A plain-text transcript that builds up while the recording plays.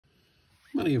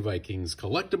Money Vikings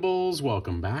Collectibles,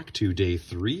 welcome back to day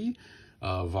 3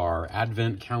 of our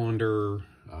Advent calendar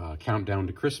countdown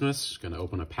to Christmas. Going to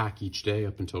open a pack each day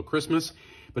up until Christmas.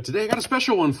 But today I got a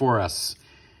special one for us.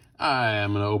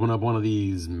 I'm going to open up one of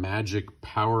these magic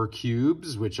power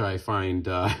cubes, which I find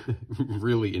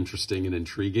really interesting and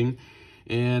intriguing.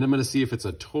 And I'm going to see if it's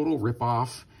a total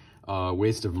ripoff,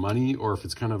 waste of money, or if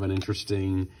it's kind of an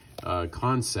interesting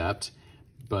concept.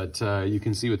 But you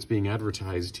can see what's being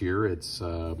advertised here. It's,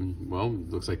 well,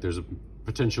 looks like there's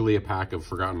potentially a pack of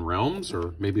Forgotten Realms,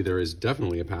 or maybe there is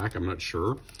definitely a pack, I'm not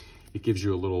sure. It gives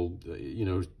you a little,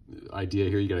 idea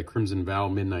here. You got a Crimson Vow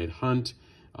Midnight Hunt.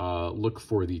 Look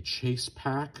for the Chase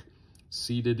Pack.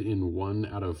 Seeded in 1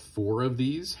 out of 4 of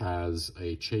these has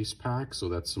a Chase Pack, so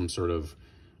that's some sort of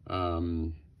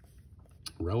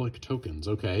relic tokens,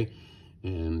 okay.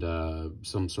 And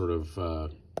some sort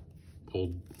of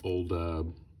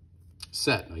old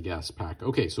set, I guess, pack.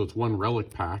 Okay, so it's 1 relic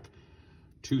pack,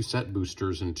 2 set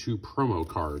boosters, and 2 promo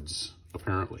cards,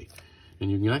 apparently.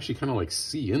 And you can actually kind of like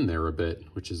see in there a bit,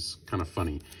 which is kind of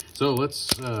funny. So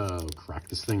let's crack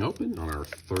this thing open on our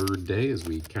 3rd day as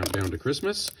we count down to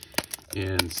Christmas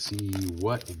and see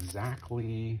what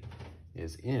exactly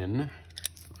is in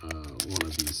one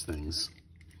of these things.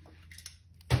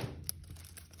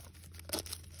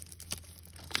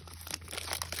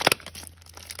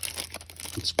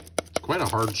 It's quite a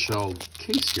hard shell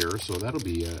case here, so that'll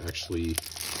be actually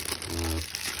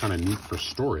kind of neat for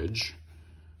storage.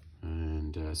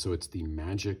 And so it's the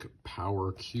Magic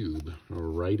Power Cube.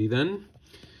 Alrighty then.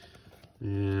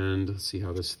 And let's see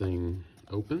how this thing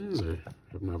opens. I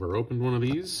have never opened one of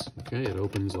these. Okay, it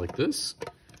opens like this.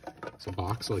 It's a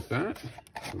box like that.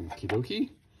 Okie dokie.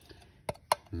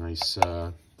 Nice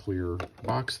clear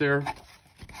box there.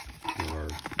 Our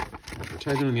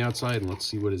advertisement on the outside, and let's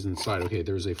see what is inside. Okay,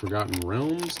 there's a Forgotten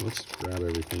Realms. Let's grab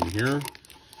everything here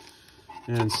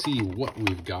and see what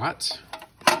we've got.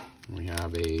 We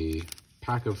have a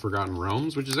pack of Forgotten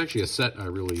Realms, which is actually a set I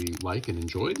really like and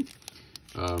enjoyed.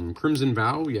 Crimson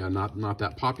Vow, yeah, not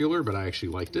that popular, but I actually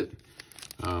liked it.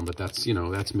 But that's,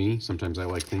 that's me. Sometimes I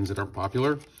like things that aren't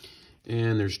popular.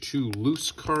 And there's 2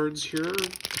 loose cards here.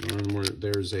 And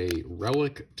there's a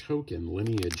Relic Token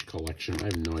Lineage Collection. I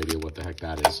have no idea what the heck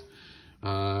that is.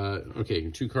 Okay,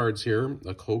 2 cards here.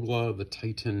 A Kogla the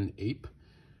Titan Ape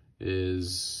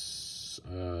is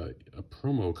a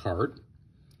promo card.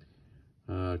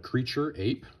 Creature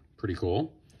Ape, pretty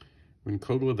cool. When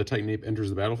Kogla the Titan Ape enters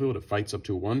the battlefield, it fights up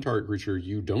to 1 target creature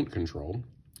you don't control.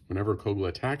 Whenever Kogla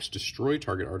attacks, destroy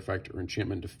target artifact or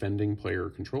enchantment defending player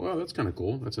control. Oh, that's kind of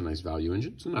cool. That's a nice value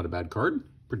engine. So not a bad card.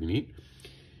 Pretty neat.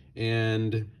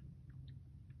 And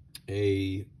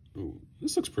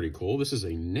this looks pretty cool. This is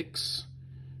a Nyx.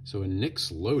 So a Nyx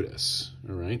Lotus.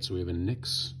 All right, so we have a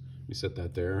Nyx. Let me set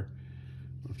that there.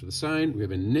 Off to the side, we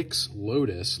have a Nyx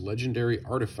Lotus Legendary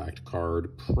Artifact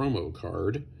card, promo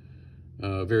card.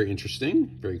 Very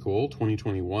interesting, very cool.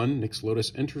 2021, Nyx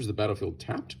Lotus enters the battlefield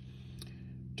tapped.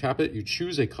 Tap it, you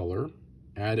choose a color,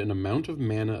 add an amount of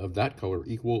mana of that color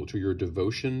equal to your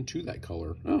devotion to that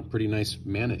color. Oh, pretty nice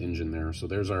mana engine there. So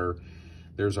there's our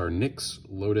Nyx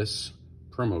Lotus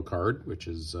promo card, which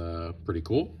is pretty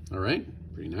cool. All right,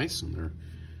 pretty nice. And their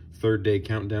 3rd day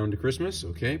countdown to Christmas.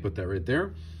 Okay, put that right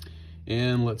there.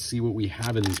 And let's see what we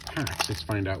have in these packs. Let's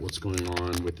find out what's going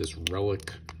on with this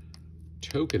Relic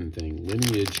Token thing.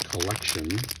 Lineage Collection.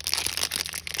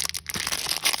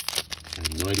 I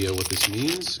have no idea what this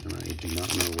means, and I do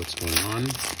not know what's going on.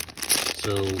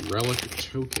 So, Relic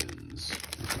Tokens.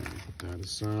 Okay, put that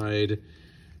aside.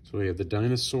 So we have the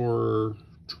Dinosaur,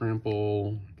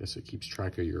 Trample. I guess it keeps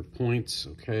track of your points,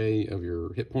 okay, of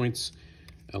your hit points.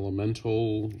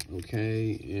 Elemental,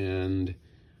 okay, and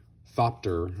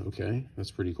Thopter, okay,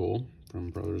 that's pretty cool, from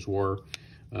Brothers War.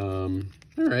 All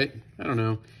right, I don't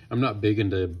know. I'm not big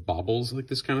into baubles like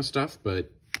this kind of stuff,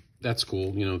 but that's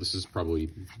cool. This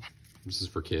is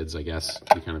for kids, I guess.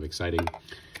 It'll be kind of exciting.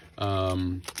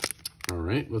 All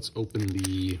right, let's open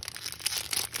the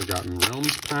Forgotten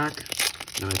Realms pack.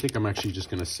 And I think I'm actually just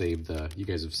going to save you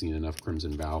guys have seen enough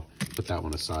Crimson Vow. Put that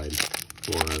one aside.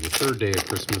 For the 3rd day of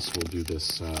Christmas, we'll do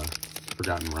this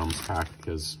Forgotten Realms pack,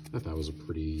 because I thought that was a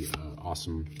pretty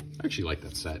awesome. I actually like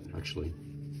that set, actually.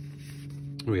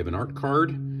 We have an art card.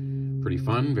 Pretty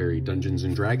fun, very Dungeons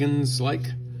and Dragons-like.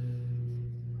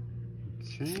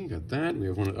 Okay, got that. We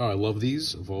have one. Oh, I love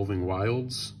these Evolving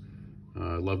Wilds.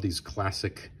 I love these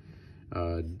classic.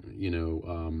 I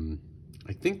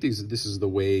think this is the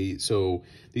way. So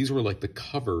these were like the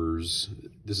covers.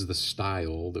 This is the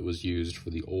style that was used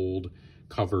for the old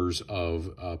covers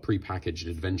of prepackaged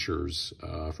adventures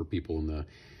for people in the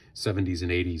 70s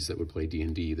and 80s that would play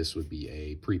D&D, this would be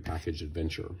a pre-packaged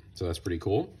adventure. So that's pretty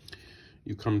cool.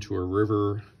 You come to a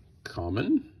river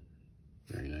common.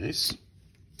 Very nice.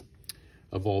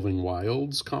 Evolving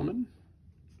Wilds common.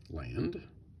 Land.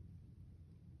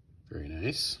 Very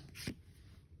nice.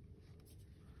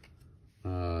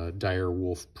 Dire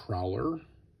Wolf Prowler.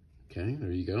 Okay,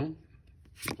 there you go.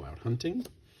 Go out hunting.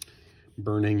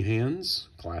 Burning Hands,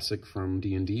 classic from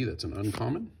D&D, that's an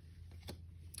uncommon.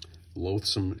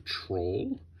 Loathsome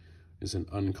Troll is an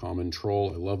uncommon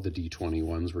troll. I love the D20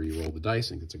 ones where you roll the dice. I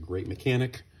think it's a great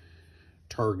mechanic.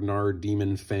 Targnar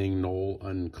Demon Fang Knoll,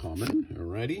 uncommon.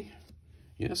 Alrighty.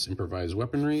 Yes, improvised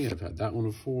weaponry. I've had that one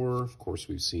before. Of course,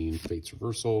 we've seen Fate's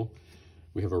Reversal.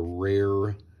 We have a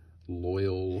rare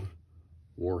Loyal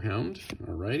Warhound.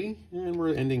 Alrighty. And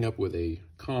we're ending up with a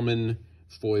common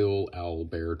foil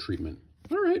owlbear treatment.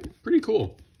 All right, pretty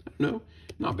cool. I don't know,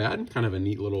 not bad. Kind of a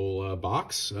neat little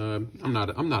box. I'm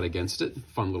not against it.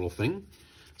 Fun little thing.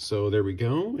 So there we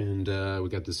go, and we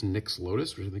got this Nyx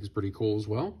Lotus, which I think is pretty cool as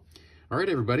well. All right,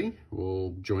 everybody,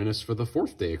 well, join us for the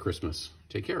 4th day of Christmas.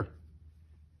 Take care.